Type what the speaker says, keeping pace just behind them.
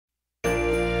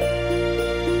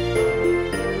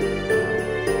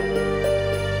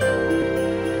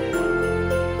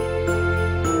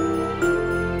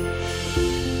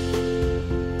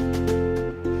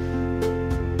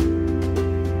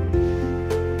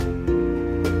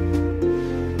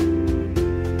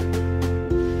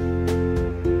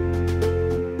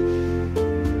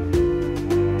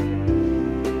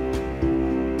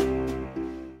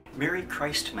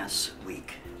Christmas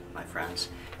week, my friends.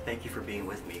 Thank you for being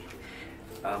with me.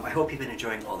 I hope you've been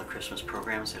enjoying all the Christmas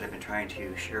programs that I've been trying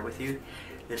to share with you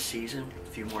this season, a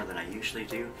few more than I usually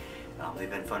do. They've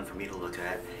been fun for me to look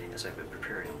at as I've been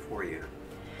preparing them for you.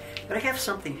 But I have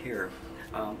something here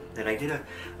that I did a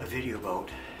video about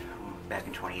back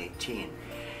in 2018,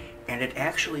 and it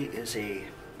actually is a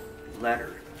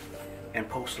letter and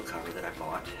postal cover that I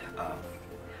bought,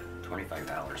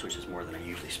 $25, which is more than I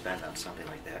usually spend on something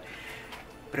like that.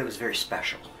 But it was very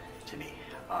special to me.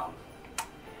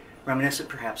 Reminiscent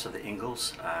perhaps of the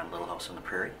Ingalls on Little House on the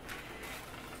Prairie.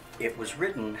 It was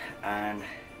written on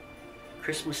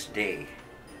Christmas Day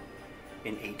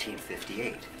in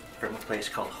 1858 from a place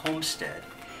called Homestead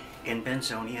in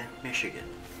Benzonia, Michigan.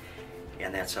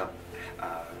 And that's up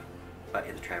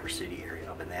in the Traverse City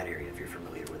area, up in that area if you're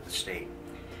familiar with the state.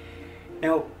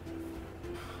 Now,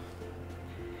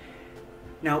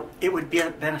 it would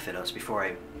benefit us, before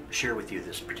I share with you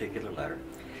this particular letter,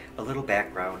 a little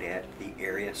background at the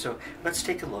area. So let's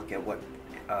take a look at what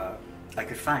I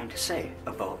could find to say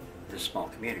about this small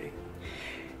community.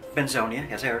 Benzonia,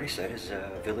 as I already said, is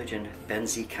a village in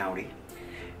Benzie County,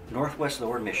 northwest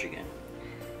Lower Michigan,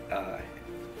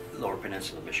 Lower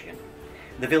Peninsula, Michigan.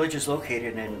 The village is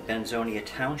located in Benzonia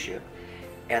Township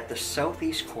at the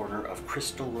southeast corner of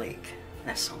Crystal Lake.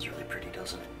 That sounds really pretty,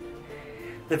 doesn't it?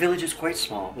 The village is quite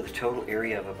small, with a total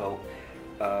area of about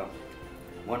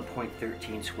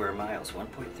 1.13 square miles.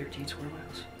 1.13 square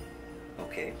miles?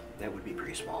 Okay, that would be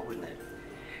pretty small, wouldn't it?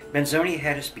 Benzonia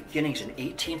had its beginnings in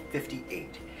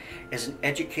 1858 as an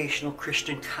educational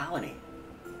Christian colony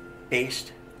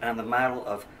based on the model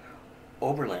of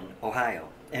Oberlin, Ohio,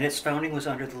 and its founding was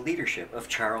under the leadership of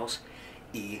Charles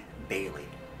E. Bailey.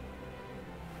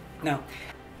 Now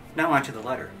on to the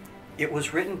letter. It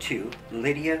was written to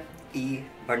Lydia E.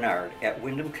 Barnard at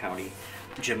Windham County,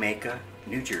 Jamaica,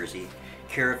 New Jersey,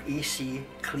 care of E.C.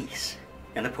 Cleese,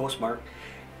 and the postmark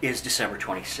is December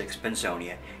 26,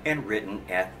 Benzonia, and written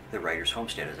at the writer's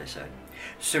homestead, as I said.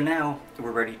 So now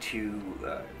we're ready to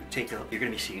you're going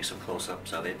to be seeing some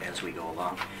close-ups of it as we go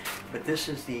along. But this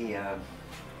is the,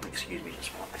 excuse me, just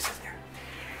while I sit there.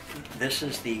 This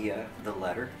is the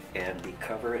letter, and the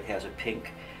cover, it has a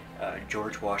pink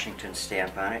George Washington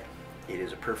stamp on it. It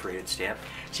is a perforated stamp.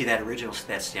 See,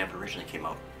 that stamp originally came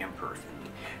out imperfect, and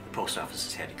the post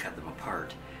offices had to cut them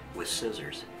apart with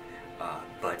scissors.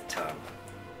 But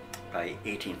by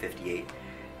 1858,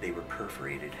 they were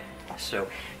perforated. So,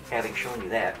 having shown you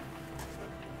that,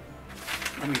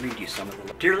 let me read you some of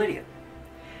the. Dear Lydia,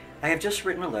 I have just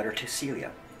written a letter to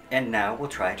Celia, and now will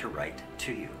try to write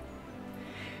to you.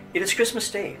 It is Christmas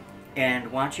Day,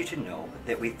 and want you to know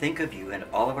that we think of you and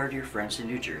all of our dear friends in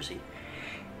New Jersey,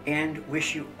 and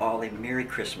wish you all a Merry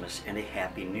Christmas and a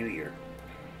Happy New Year.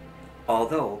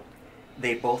 Although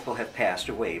they both will have passed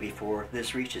away before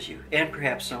this reaches you, and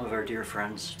perhaps some of our dear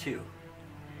friends too.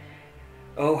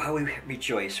 Oh, how we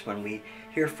rejoice when we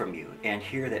hear from you and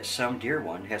hear that some dear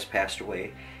one has passed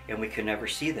away and we can never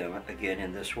see them again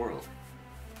in this world.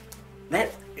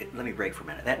 Let me break for a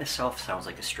minute. That in itself sounds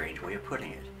like a strange way of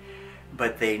putting it.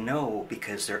 But they know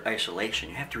because their isolation.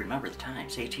 You have to remember the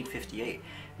times, 1858.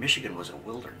 Michigan was a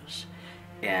wilderness,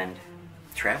 and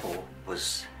travel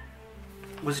was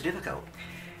difficult.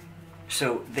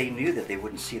 So they knew that they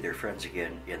wouldn't see their friends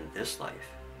again in this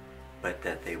life, but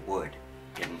that they would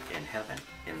in heaven,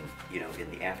 in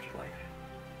the afterlife.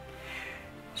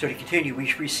 So to continue,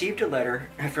 we received a letter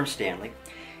from Stanley,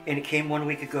 and it came 1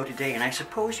 week ago today, and I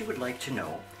suppose you would like to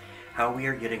know how we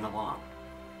are getting along.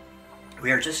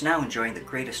 We are just now enjoying the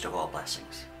greatest of all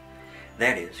blessings.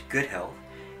 That is, good health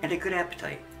and a good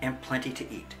appetite and plenty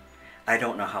to eat. I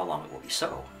don't know how long it will be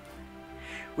so.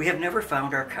 We have never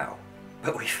found our cow,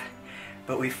 but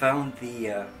we found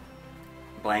the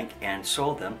blank and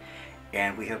sold them,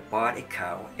 and we have bought a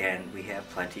cow, and we have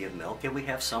plenty of milk, and we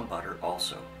have some butter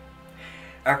also.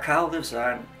 Our cow lives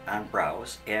on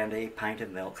browse and a pint of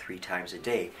milk 3 times a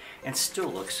day, and still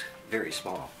looks very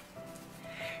small.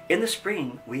 In the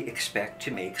spring, we expect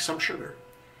to make some sugar.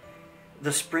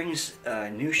 The spring's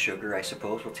new sugar, I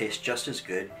suppose, will taste just as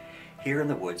good here in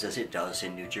the woods as it does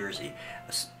in New Jersey,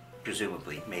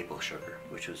 presumably maple sugar,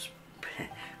 which has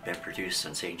been produced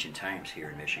since ancient times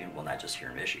here in Michigan. Well, not just here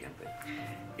in Michigan, but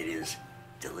it is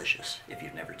delicious. If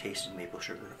you've never tasted maple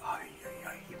sugar,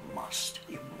 you must.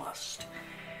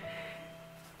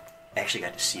 I actually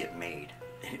got to see it made.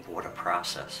 What a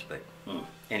process, but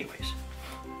anyways.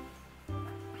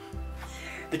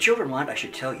 The children want I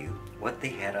should tell you what they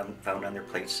had found on their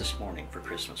plates this morning for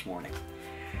Christmas morning.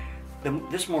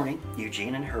 This morning,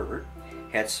 Eugene and Herbert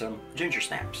had some ginger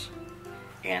snaps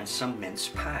and some mince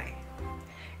pie.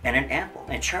 and an apple.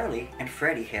 And Charlie and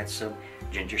Freddie had some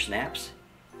ginger snaps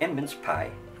and mince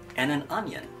pie and an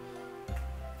onion.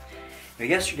 Now,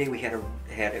 yesterday we had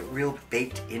a real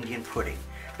baked Indian pudding,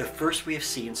 the first we have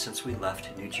seen since we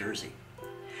left New Jersey.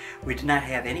 We did not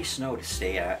have any snow to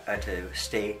stay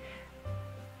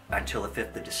until the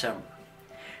 5th of December.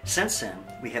 Since then,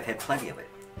 we have had plenty of it.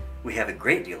 We have a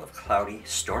great deal of cloudy,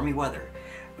 stormy weather,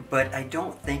 but I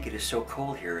don't think it is so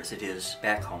cold here as it is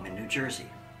back home in New Jersey.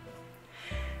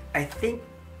 I think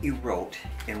you wrote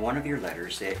in one of your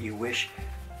letters that you wish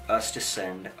us to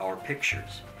send our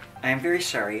pictures. I am very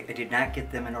sorry I did not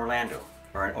get them in Orlando,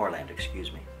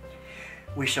 excuse me.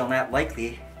 We shall not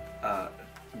likely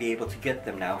be able to get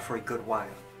them now for a good while.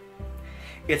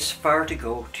 It's far to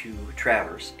go to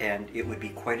Traverse, and it would be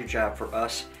quite a job for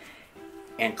us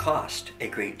and cost a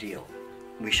great deal.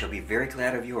 We shall be very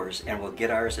glad of yours, and will get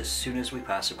ours as soon as we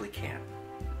possibly can.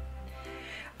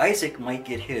 Isaac might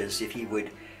get his if he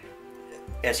would,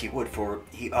 for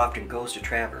he often goes to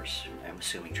Traverse. I'm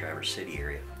assuming Traverse City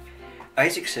area.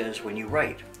 Isaac says when you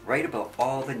write about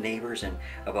all the neighbors and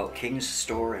about King's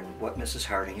store and what Mrs.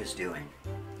 Harding is doing.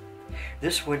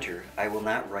 This winter I will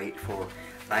not write, for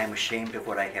I am ashamed of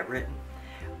what I have written.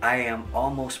 I am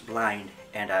almost blind,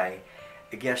 and I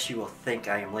guess you will think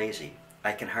I am lazy.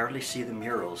 I can hardly see the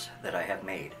murals that I have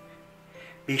made.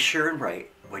 Be sure and write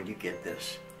when you get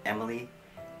this. Emily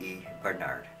E.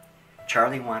 Barnard.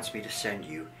 Charlie wants me to send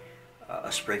you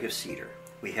a sprig of cedar.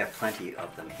 We have plenty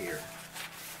of them here.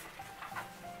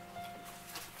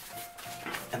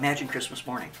 Imagine Christmas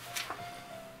morning.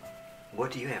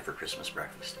 What do you have for Christmas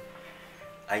breakfast?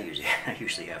 I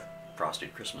usually have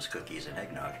frosted Christmas cookies and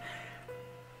eggnog.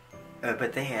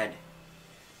 But they had,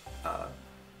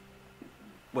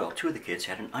 two of the kids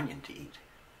had an onion to eat,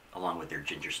 along with their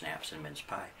ginger snaps and mince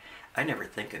pie. I never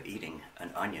think of eating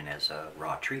an onion as a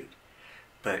raw treat,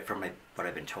 but from what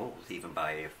I've been told, even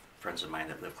by friends of mine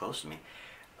that live close to me,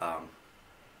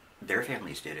 their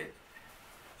families did it.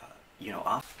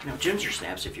 Ginger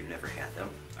snaps, if you've never had them,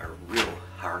 are real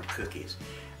hard cookies.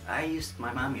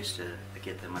 My mom used to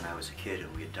get them when I was a kid,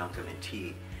 and we'd dunk them in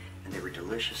tea, and they were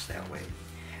delicious that way.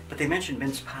 But they mentioned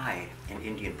mince pie and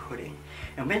Indian pudding.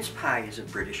 Now, mince pie is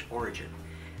of British origin,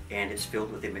 and it's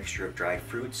filled with a mixture of dried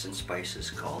fruits and spices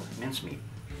called mincemeat,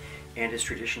 and is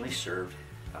traditionally served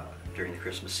during the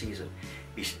Christmas season.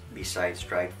 Besides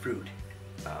dried fruit,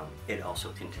 it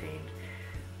also contained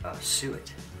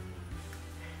suet.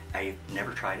 I've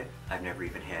never tried it. I've never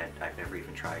even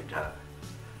tried,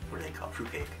 what do they call it,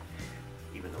 fruitcake,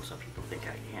 even though some people think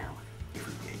I am a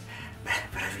fruitcake,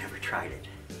 but I've never tried it.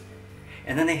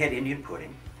 And then they had Indian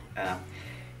pudding,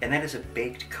 and that is a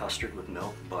baked custard with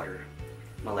milk, butter,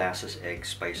 molasses, eggs,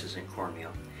 spices, and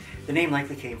cornmeal. The name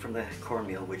likely came from the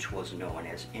cornmeal, which was known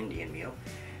as Indian meal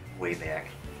way back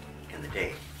in the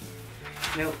day.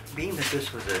 Now, being that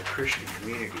this was a Christian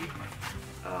community,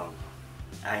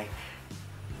 I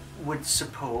would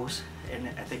suppose, and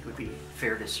I think it would be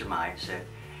fair to surmise, that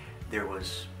there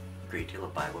was a great deal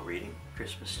of Bible reading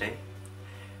Christmas Day.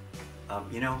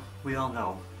 We all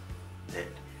know that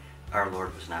our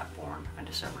Lord was not born on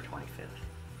December 25th.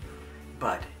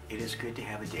 But it is good to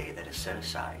have a day that is set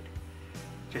aside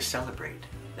to celebrate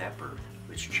that birth,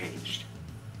 which changed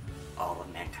all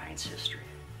of mankind's history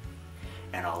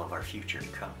and all of our future to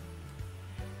come.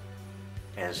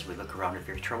 As we look around a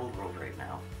very troubled world right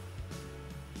now,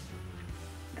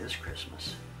 this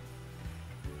Christmas,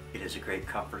 it is a great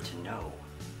comfort to know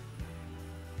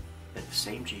that the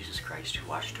same Jesus Christ who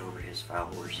watched over his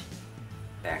followers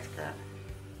back then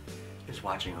is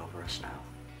watching over us now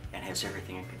and has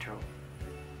everything in control.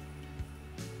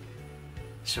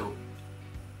 So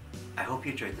I hope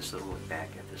you enjoyed this little look back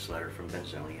at this letter from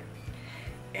Benzonia,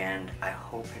 and I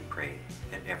hope and pray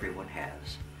that everyone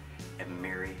has a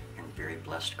merry and very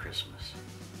blessed Christmas.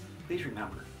 Please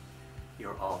remember,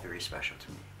 you're all very special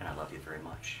to me, and I love you very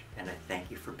much, and I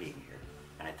thank you for being here,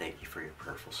 and I thank you for your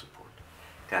prayerful support.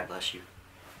 God bless you,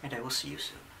 and I will see you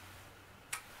soon.